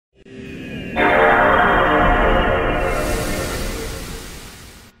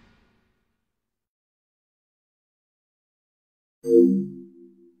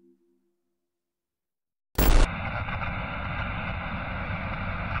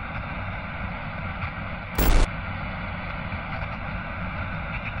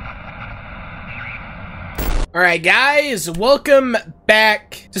Alright guys, welcome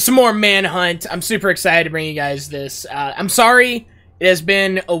back to some more Manhunt. I'm super excited to bring you guys this. I'm sorry, it has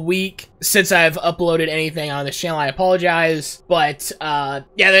been a week since I've uploaded anything on this channel. I apologize, but yeah,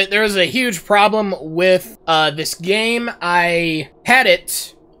 there was a huge problem with this game. I had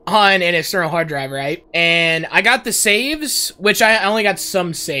it on an external hard drive, right? And I got the saves, which I only got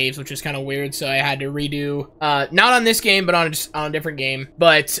some saves, which is kind of weird, so I had to redo, not on this game, but on a different game.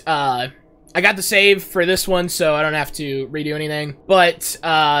 But, I got the save for this one, so I don't have to redo anything. But,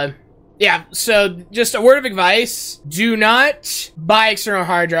 yeah, so just a word of advice, do not buy external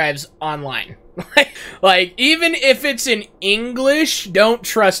hard drives online. Like, even if it's in English, don't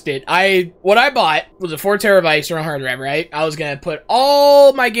trust it. What I bought was a 4 terabyte external hard drive, right? I was gonna put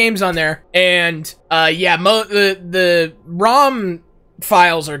all my games on there, and, yeah, the ROM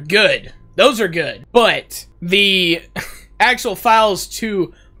files are good. Those are good. But the actual files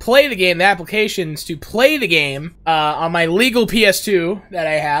to play the game, the applications to play the game, on my legal PS2 that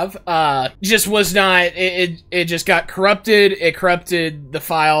I have, just was not, it just got corrupted. It corrupted the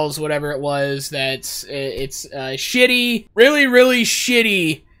files, whatever it was. It's shitty, really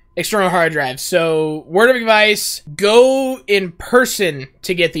shitty external hard drive. So, word of advice, go in person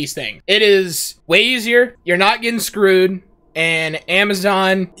to get these things. It is way easier. You're not getting screwed. And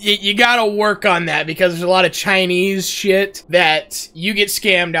Amazon, you gotta work on that because there's a lot of Chinese shit that you get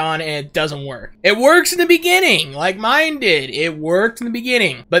scammed on and it doesn't work. It works in the beginning, like mine did. It worked in the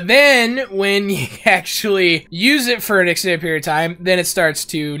beginning. But then, when you actually use it for an extended period of time, then it starts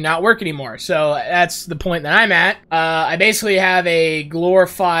to not work anymore. So, that's the point that I'm at. I basically have a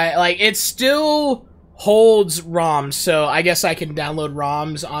glorified, like, it's still holds ROMs, so I guess I can download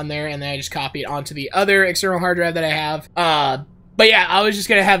ROMs on there and then I just copy it onto the other external hard drive that I have. But yeah, I was just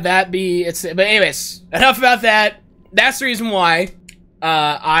gonna have that be but anyways, enough about that. That's the reason why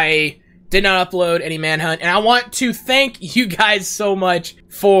I did not upload any Manhunt, and I want to thank you guys so much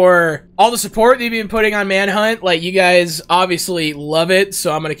for all the support that you've been putting on Manhunt. Like, you guys obviously love it,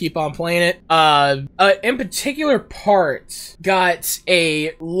 so I'm gonna keep on playing it. In particular part got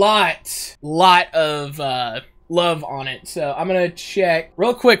a lot of love on it, so I'm gonna check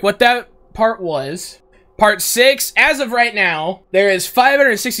real quick what that part was. Part 6, as of right now, there is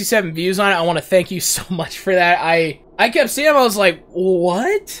 567 views on it. I want to thank you so much for that. I kept seeing them, I was like,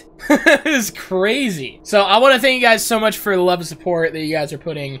 what? It is crazy. So I want to thank you guys so much for the love and support that you guys are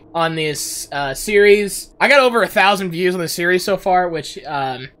putting on this series. I got over 1,000 views on the series so far, which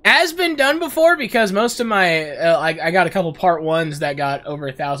has been done before because most of my, I got a couple part 1s that got over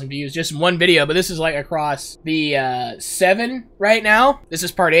 1,000 views just in one video, but this is like across the 7 right now. This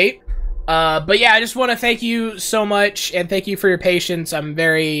is part 8. But yeah, I just want to thank you so much, and thank you for your patience. I'm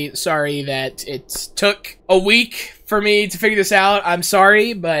very sorry that it took a week for me to figure this out. I'm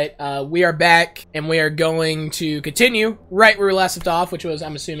sorry, but we are back, and we are going to continue right where we last left off, which was,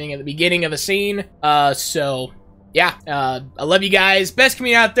 I'm assuming, at the beginning of a scene. So yeah, I love you guys. Best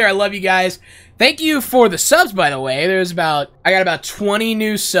community out there. I love you guys. Thank you for the subs, by the way. I got about 20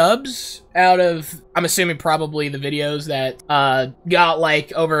 new subs out of, I'm assuming, probably the videos that got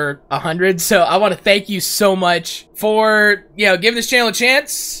like over 100. So I want to thank you so much for, you know, giving this channel a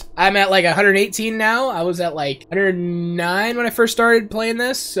chance. I'm at like 118 now. I was at like 109 when I first started playing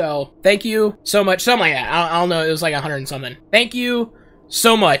this. So thank you so much. Something like that. I don't know. It was like 100 and something. Thank you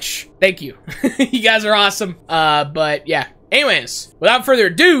so much. Thank you. You guys are awesome. But yeah. Anyways, without further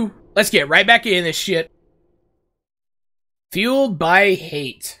ado, let's get right back in this shit. Fueled by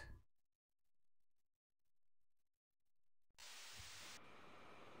hate.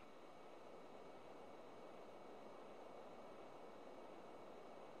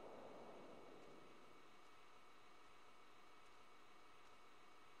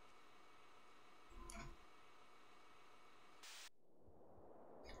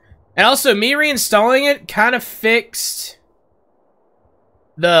 And also, me reinstalling it kind of fixed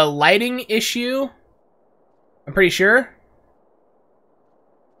the lighting issue. I'm pretty sure.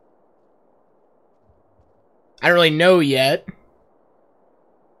 I don't really know yet.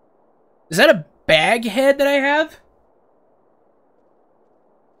 Is that a bag head that I have?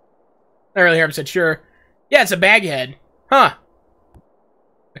 Not really 100% sure. Yeah, it's a bag head. Huh.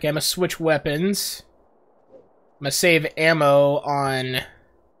 Okay, I'm gonna switch weapons. I'm gonna save ammo on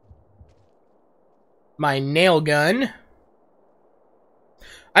my nail gun.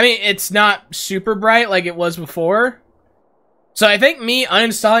 I mean, it's not super bright like it was before. So I think me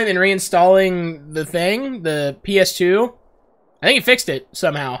uninstalling and reinstalling the thing, the PS2, I think it fixed it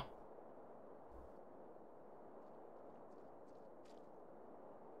somehow.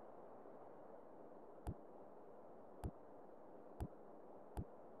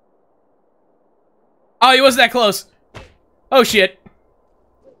 Oh, he wasn't that close. Oh, shit.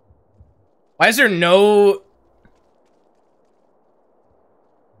 Why is there no...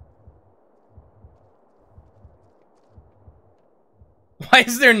 Why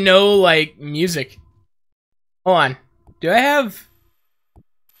is there no, like, music? Hold on. Do I have...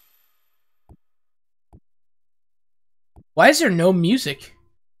 Why is there no music?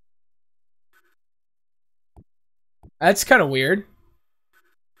 That's kind of weird.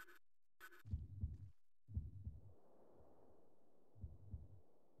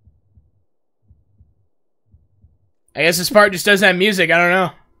 I guess this part just doesn't have music. I don't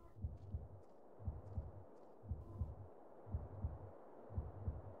know.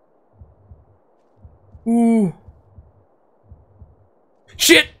 Ooh.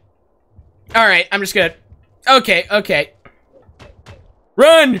 Shit! Alright, I'm just gonna... Okay, okay.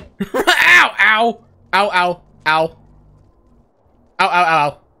 Run! Ow! Ow! Ow, ow, ow. Ow, ow,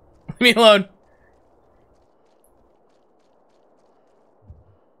 ow. Leave me alone.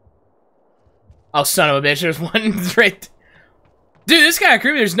 Oh, son of a bitch. There's one right... Dude, this guy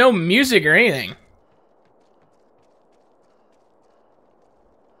creepy. There's no music or anything.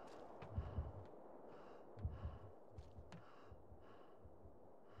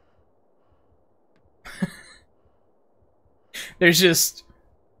 There's just...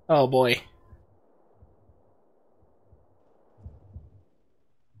 Oh, boy.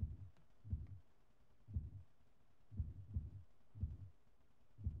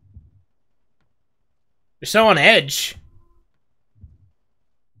 They're so on edge.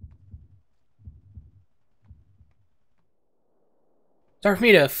 It's hard for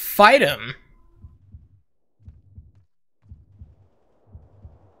me to fight him.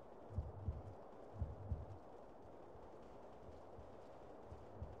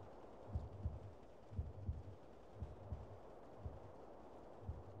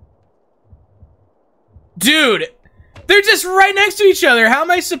 Dude! They're just right next to each other. How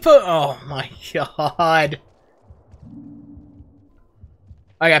am I supposed... Oh, my God.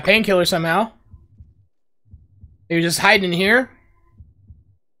 I got painkiller somehow. They were just hiding in here.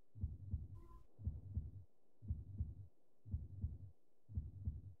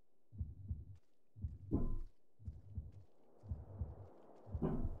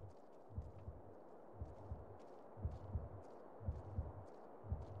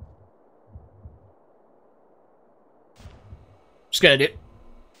 Just gonna do it.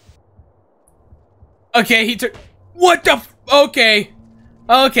 Okay, he took... What the f... Okay.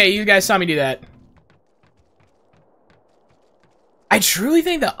 Okay, you guys saw me do that. I truly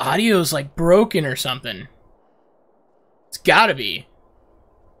think the audio's, like, broken or something. It's gotta be.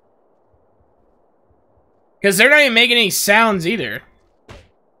 Because they're not even making any sounds either.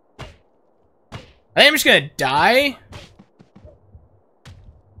 I think I'm just gonna die.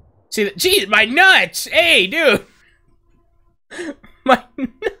 See that? Jeez, my nuts! Hey, dude! My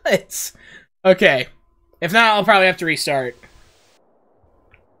nuts! Okay. If not, I'll probably have to restart.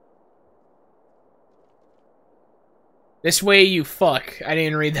 This way you fuck. I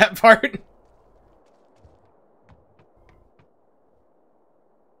didn't read that part.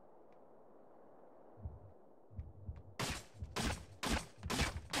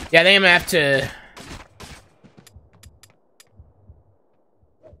 Yeah, I think I'm gonna have to...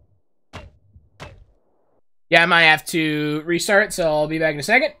 Yeah, I might have to restart, so I'll be back in a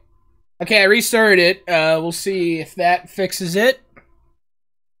second. Okay, I restarted it. We'll see if that fixes it.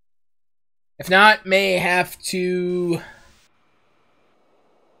 If not, may have to...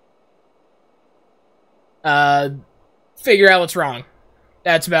 figure out what's wrong.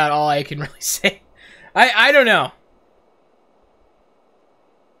 That's about all I can really say. I don't know.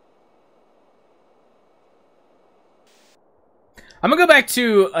 I'm gonna go back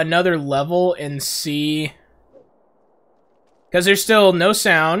to another level and see... Because there's still no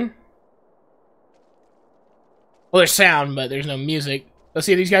sound. Well, there's sound, but there's no music. Let's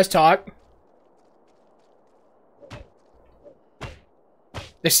see if these guys talk.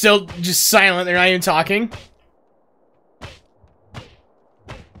 They're still just silent. They're not even talking.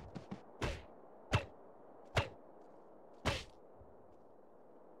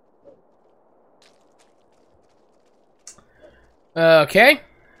 Okay.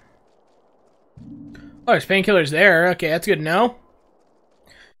 Oh, there's painkillers there. Okay, that's good to know.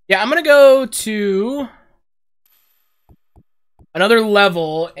 Yeah, I'm gonna go to another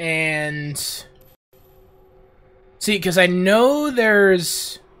level and see, because I know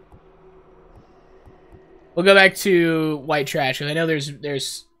there's... We'll go back to white trash, because I know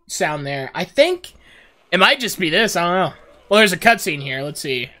there's sound there. I think it might just be this. I don't know. Well, there's a cutscene here. Let's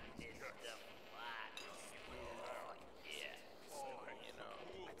see.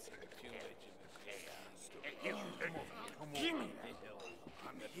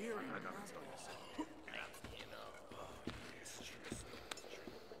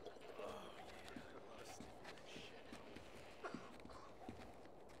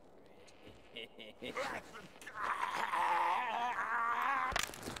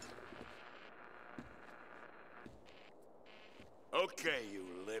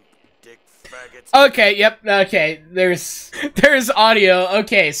 Okay, yep, okay, there's audio.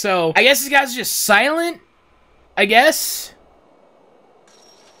 Okay, so I guess this guy's just silent, I guess.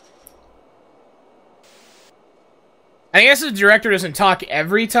 I guess the director doesn't talk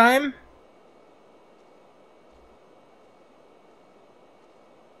every time.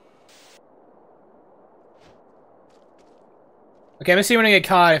 Okay, I'm gonna see when I get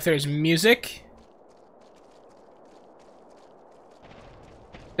caught if there's music.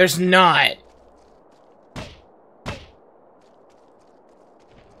 There's not.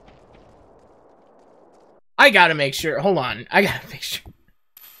 I gotta make sure. Hold on. I gotta make sure.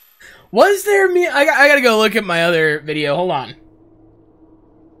 Was there me? I gotta go look at my other video. Hold on.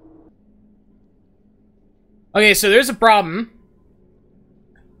 Okay, so there's a problem.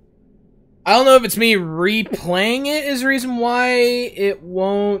 I don't know if it's me replaying it is the reason why it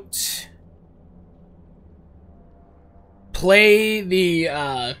won't play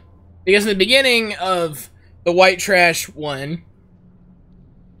the, because in the beginning of the white trash one,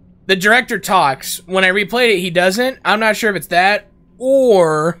 the director talks. When I replayed it, he doesn't. I'm not sure if it's that,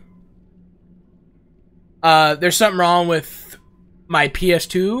 or there's something wrong with my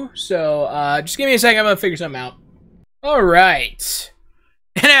PS2, so just give me a second, I'm gonna figure something out. Alright.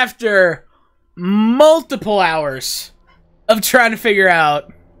 And after multiple hours of trying to figure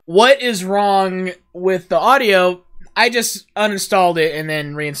out what is wrong with the audio, I just uninstalled it and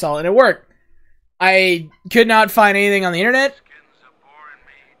then reinstalled it, and it worked. I could not find anything on the internet.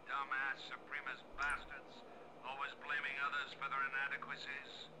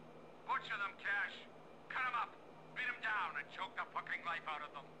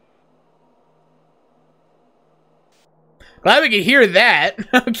 Glad we could hear that.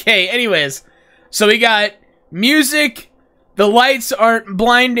 Okay, anyways. So we got music. The lights aren't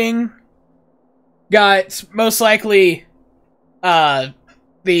blinding. Got, most likely,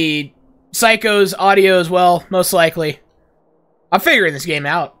 the Psycho's audio as well, most likely. I'm figuring this game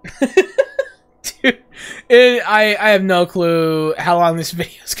out. Dude, I have no clue how long this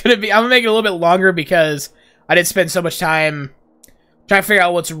video is going to be. I'm going to make it a little bit longer because I did spend so much time trying to figure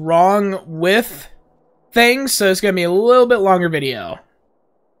out what's wrong with things, so it's gonna be a little bit longer video.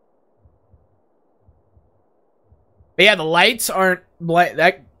 But yeah, the lights aren't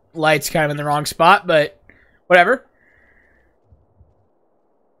that light's kind of in the wrong spot, but whatever.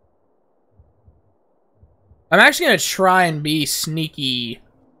 I'm actually gonna try and be sneaky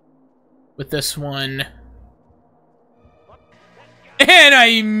with this one. And I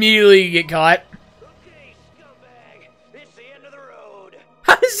immediately get caught. Okay, scumbag. It's the end of the road.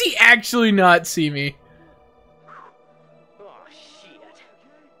 How does he actually not see me?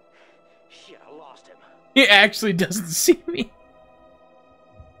 He actually doesn't see me.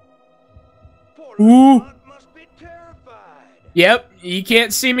 Ooh. Must be terrified. Yep, he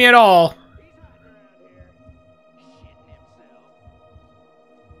can't see me at all.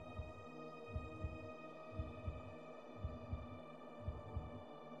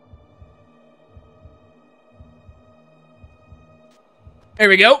 There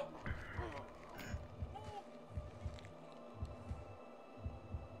we go.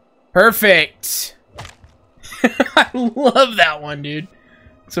 Perfect. I love that one, dude.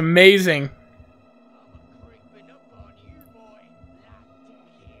 It's amazing.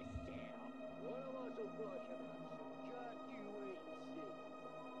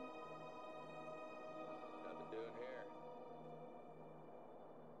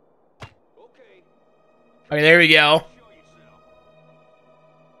 Okay, there we go.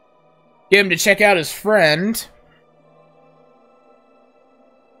 Get him to check out his friend.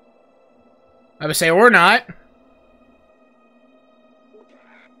 I would say, or not.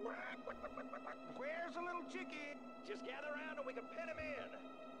 Where's the little chicken? Just gather around and we can pin him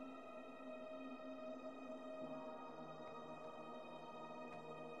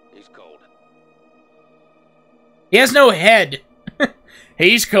in. He's cold. He has no head.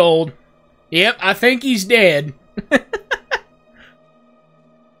 He's cold. Yep, I think he's dead.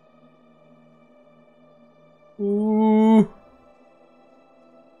 Ooh.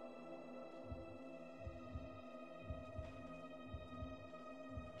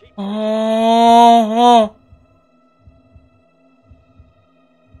 Oh.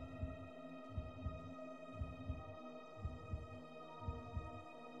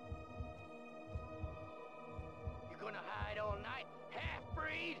 You gonna hide all night,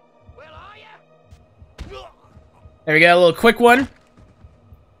 half-breed? Well, are ya? There we go, a little quick one.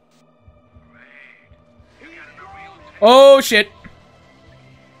 Oh shit.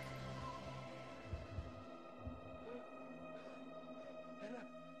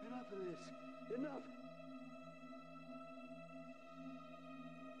 Enough of this. Enough.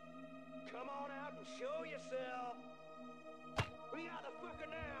 Come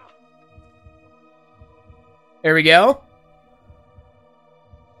There we go.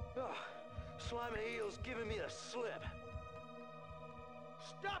 Ugh, slimy heel's giving me the slip.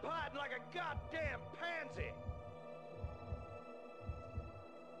 Stop hiding like a goddamn pansy.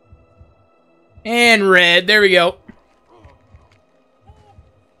 And red. There we go.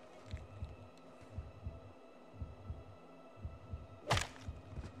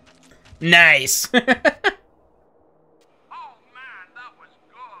 Nice. Oh man, that was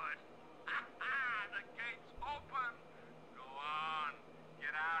good. The gate's open. Go on,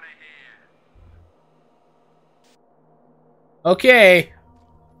 get out of here. Okay.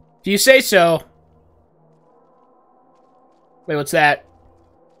 If you say so. Wait, what's that?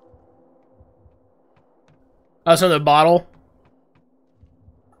 Oh, it's another bottle.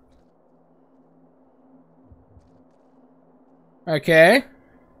 Okay.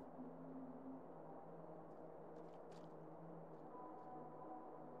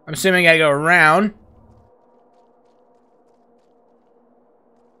 I'm assuming I gotta go around.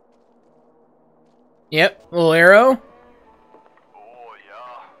 Yep, little arrow. Oh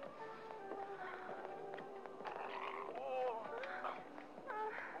yeah.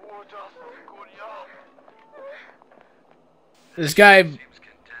 Oh, just good, yeah. This guy. Seems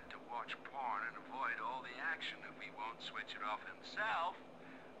content to watch porn and avoid all the action. If he won't switch it off himself,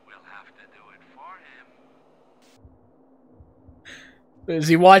 we'll have to do it for him. Is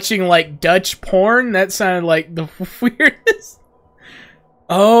he watching, like, Dutch porn? That sounded like the weirdest.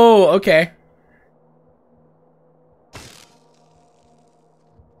 Oh, okay.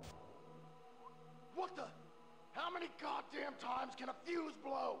 What the? How many goddamn times can a fuse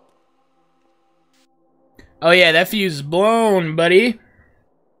blow? Oh, yeah, that fuse is blown, buddy.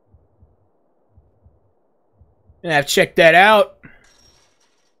 Gonna have to check that out.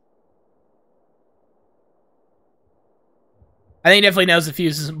 I think he definitely knows the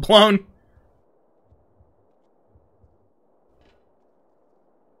fuse isn't blown.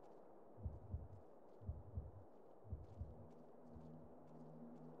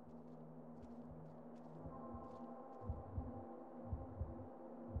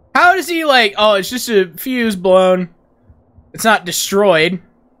 How does he, like, oh, it's just a fuse blown. It's not destroyed.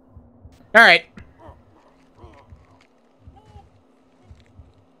 Alright.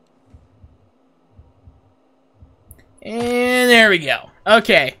 And there we go.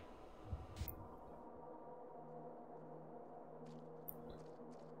 Okay.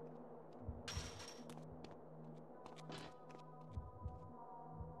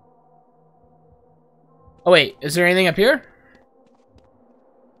 Oh, wait. Is there anything up here?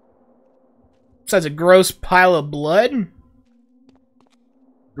 Besides a gross pile of blood?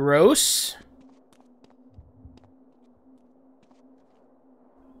 Gross.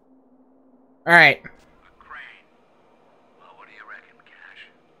 Alright.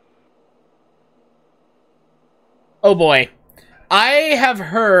 Oh boy. I have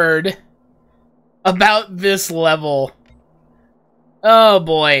heard about this level. Oh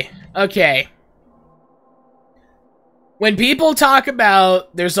boy. Okay. When people talk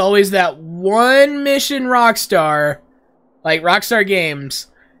about there's always that one mission Rockstar, like Rockstar Games,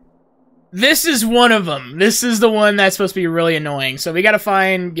 this is one of them. This is the one that's supposed to be really annoying. So we gotta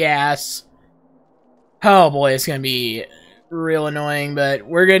find gas. Oh boy, it's gonna be real annoying, but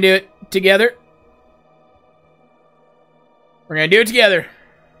we're gonna do it together. We're gonna do it together.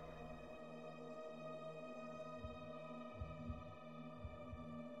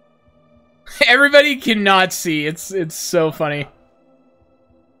 Everybody cannot see. It's so funny.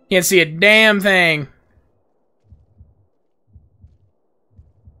 Can't see a damn thing.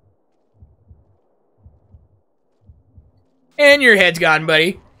 And your head's gone,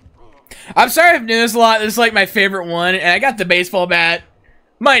 buddy. I'm sorry I've done this a lot. This is like my favorite one, and I got the baseball bat.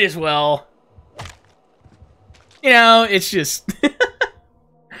 Might as well. You know, it's just...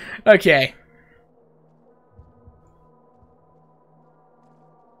 Okay.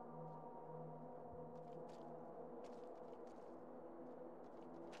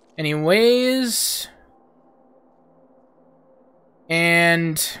 Anyways...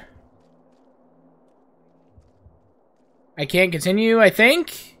 And... I can't continue, I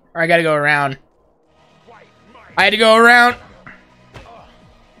think? Or I gotta go around? I had to go around.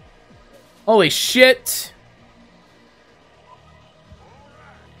 Holy shit.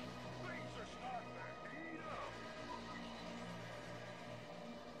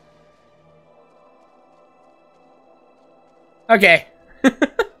 Okay.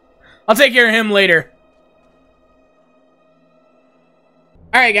 I'll take care of him later.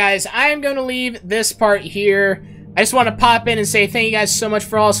 Alright guys, I'm going to leave this part here. I just want to pop in and say thank you guys so much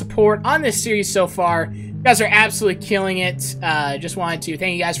for all the support on this series so far. You guys are absolutely killing it. Just wanted to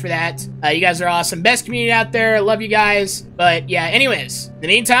thank you guys for that. You guys are awesome. Best community out there. Love you guys. But yeah, anyways, in the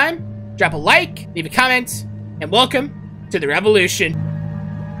meantime, drop a like, leave a comment, and welcome to the revolution.